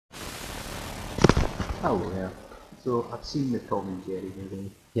Oh yeah. So I've seen the Tom and Jerry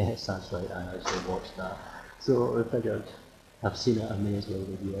movie. Yes, that's right. I actually watched that. So I figured I've seen it. I may as well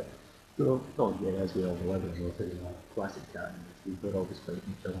review it. So Tom and Jerry, as we all know, everyone knows it, classic cat and they're always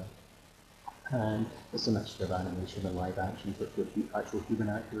fighting each other. And it's a mixture of animation and live action with actual human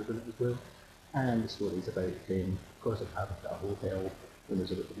actors in it as well. And the story's about them, of course, of having a hotel when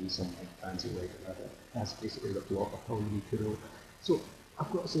there's about to be some like, fancy wedding or whatever. That's basically the plot of how you need to know. So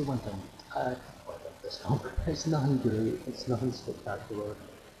I've got to say one thing. I quite like this film. It's nothing great, it's nothing spectacular,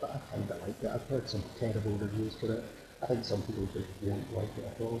 but I kind of like it. I've heard some terrible reviews for it. I think some people just won't like it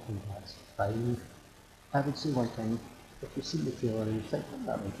at all, and that's fine. I would say one thing, if you've seen the trailer and you think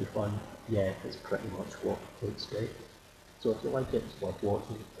that might be fun, yeah, it's pretty much what to expect. So if you like it, it's worth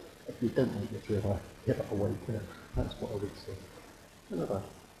watching. If you didn't like the trailer, give it a like there. That's what I would say. However,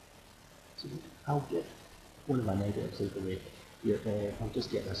 so I'll get one of my negatives out of the way. I'll just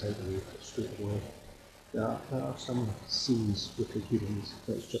get this out of the way straight away. There are some scenes with the humans,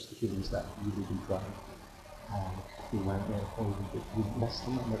 that it's just the humans that really do try. And we went there probably but we missed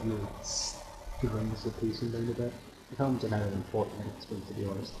them and it really brings the pacing down a bit. The film's an hour and 40 minutes, but to be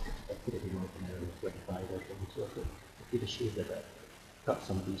honest, it could have been like an hour and 25 or something, so if you'd have shaved a bit, cut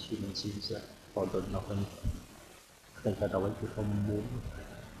some of these human scenes that furthered nothing, I think I'd have liked the film more.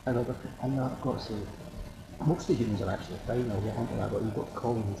 However, and I've got to say, most of the humans are actually fine, I'll get into that, but you've got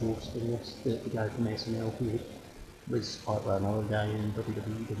Colin Jost in this, the guy from SNL who was part of another guy in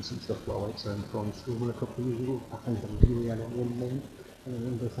WWE doing some stuff with Alexa and Braun Strowman a couple of years ago. I think I'm really annoying then. And I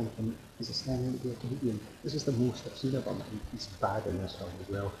remember thinking, is this guy going to be a comedian? This is the most I've seen of him, and he's bad in this film as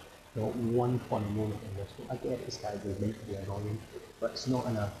well. Not one funny moment in this film. I get this guy was meant to be annoying, but it's not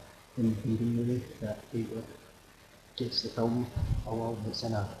in a endearing way that he gets the film along. It's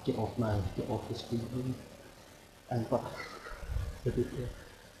in a get off the screen way. And but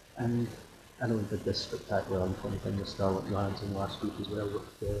and I know we did this spectacular unfunny thing with Scarlett Johansson last week as well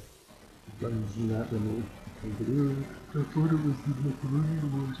with the guns and that remote. I thought it was the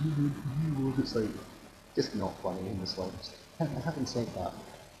It's like just not funny in the slightest. Having said that,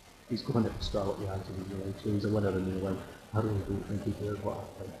 he's going at Scarlett Johansson in real life, so he's a winner in real life. I really don't think he cares what I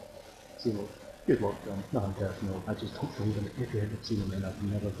think. So, good luck to him. Nothing personal. I just don't believe in it. If you haven't seen him, then I've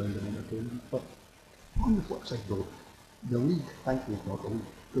never found him entertaining. But on the flip side though, the lead, thankfully not the lead,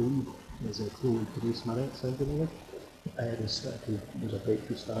 the lead is a Chloe Grace Moretz, I believe. Was a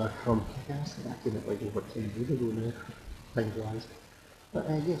breakthrough star from Kick-Ass, and that came out like over 10 years ago now, time flies. But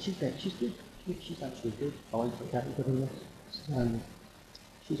yeah, she's good. She's actually good. I like her character in this.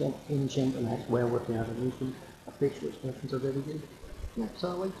 She's ancient and acts well with the animation. Her facial expressions are very good. Yeah, so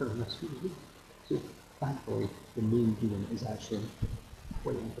I liked her in this. She was good. So thankfully, the main villain is actually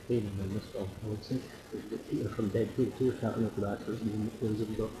quite entertaining in this film, I would say. Peter from Deadpool 2, I can't remember the actor's name that plays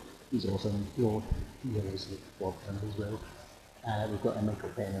him, but he's awesome. He always loved him as well. We've got a Michael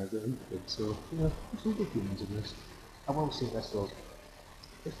Penner as well, good, so yeah, there's some good humans in this. I will say this though,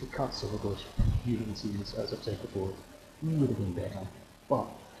 if the cuts of those human scenes, as I've said before, would have been better, but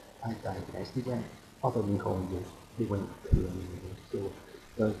I digress. They went, other than Colin Jost, they went through anyway, so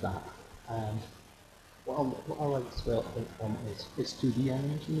there's that. What I like as well about the film is it's 2D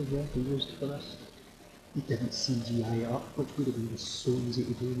animation as well they used for this. They didn't CGI it up, which would have been so easy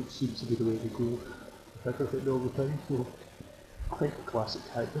to do, which seems to be the way to go with it all the time. So I think the classic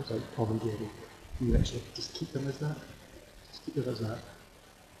characters like Tom and Jerry, you actually just keep them as that. Just keep them as that.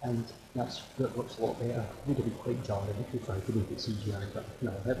 And that works a lot better. It would have been quite jarring if you tried to make it CGI, but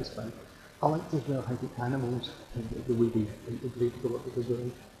no, that was fine. I liked as well how the animals, the way they integrated it as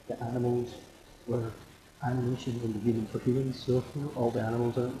well. The animals were animation in the beginning for humans, so all the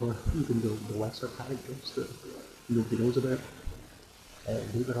animals in it were, even though the lesser characters that nobody knows about,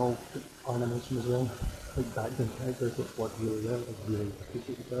 they were all animation as well. Like background characters which worked really well, I really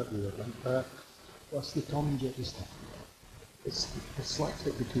appreciated that, really liked that. Plus the Tom and Jerry stuff. It's the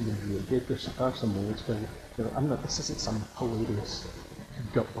slapstick between them really good. There are some moments when I'm not. This isn't some hilarious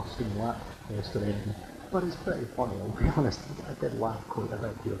gut-busting laugh fest or anything, but it's pretty funny. I'll be honest. I did laugh quite a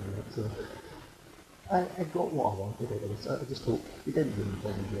bit during it, so I got what I wanted out of this. I just hope it didn't really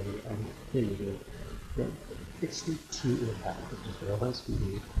bother Jerry, and here you go. Then it stayed true to the characters as well. That's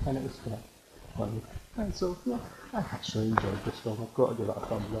good, and it was quite funny. And so yeah, I actually enjoyed this film. I've got to give it a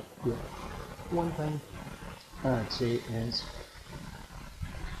thumbs up. Yeah. One thing I'd say is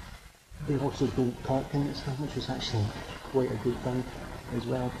they also don't talk in this film, which is actually quite a good thing as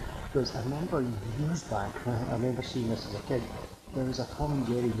well. Because I remember years back, I remember seeing this as a kid, there was a Tom and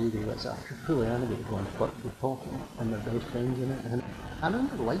Jerry movie that's a fully animated one, but they're talking and they're best friends in it. And I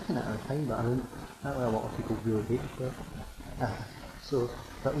remember liking it at the time, but I know a lot of people really hated it. So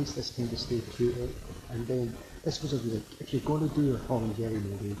but at least this kind of stayed true to it. And then this was a really, if you're going to do a Tom and Jerry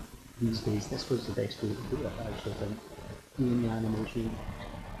movie these days, this was the best way to do it, I actually think. Doing the animation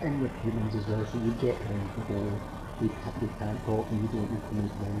and with humans as well, so you get them to go, we can't talk and you don't need to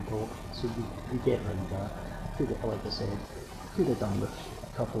make them talk, so you get around that. Could have, like I said, could have done with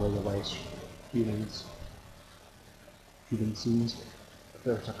a couple of the less humans, human scenes.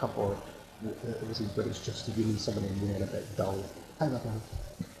 There's a couple of scenes where it's just the humans, some of them were a bit dull. However,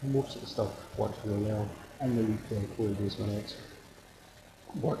 most of the stuff works really well, and the replay for those minutes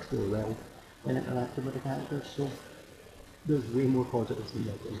works really well when interacting with the characters, so there's way more positives than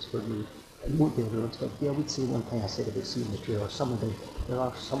negatives for me. It won't be everyone's but yeah, I would say one thing I said about seeing the trailer, there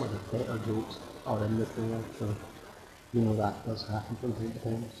are some of the better jokes are in the trailer, so you know that does happen from time to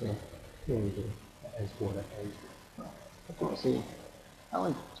time, so there you go, it is what it is. I've got to say, I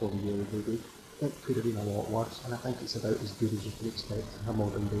like Tom and Jerry movie. It could have been a lot worse, and I think it's about as good as you can expect a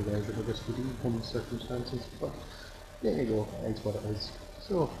modern day version of this to be in the circumstances, but there you go, it is what it is.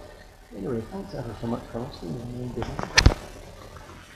 So, anyway, thanks ever so much for listening, and good night.